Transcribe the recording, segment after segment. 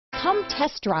Come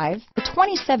test drive the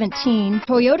 2017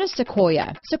 Toyota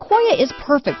Sequoia. Sequoia is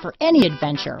perfect for any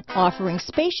adventure, offering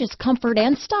spacious comfort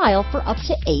and style for up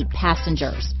to 8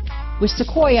 passengers. With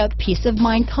Sequoia, peace of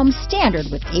mind comes standard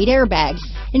with 8 airbags,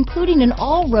 including an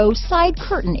all-row side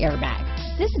curtain airbag.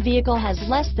 This vehicle has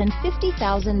less than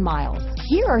 50,000 miles.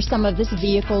 Here are some of this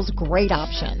vehicle's great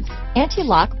options: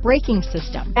 anti-lock braking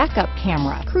system, backup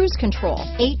camera, cruise control,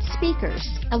 8 speakers,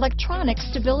 electronic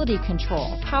stability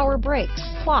control, power brakes,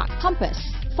 clock, compass,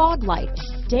 fog lights,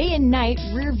 day and night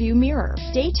rear view mirror,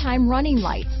 daytime running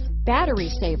lights, battery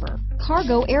saver,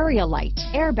 cargo area light,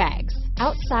 airbags,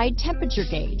 outside temperature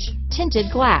gauge, tinted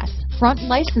glass, front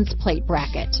license plate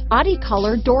bracket, body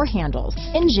color door handles,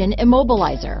 engine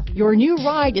immobilizer. Your new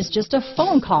ride is just a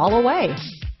phone call away.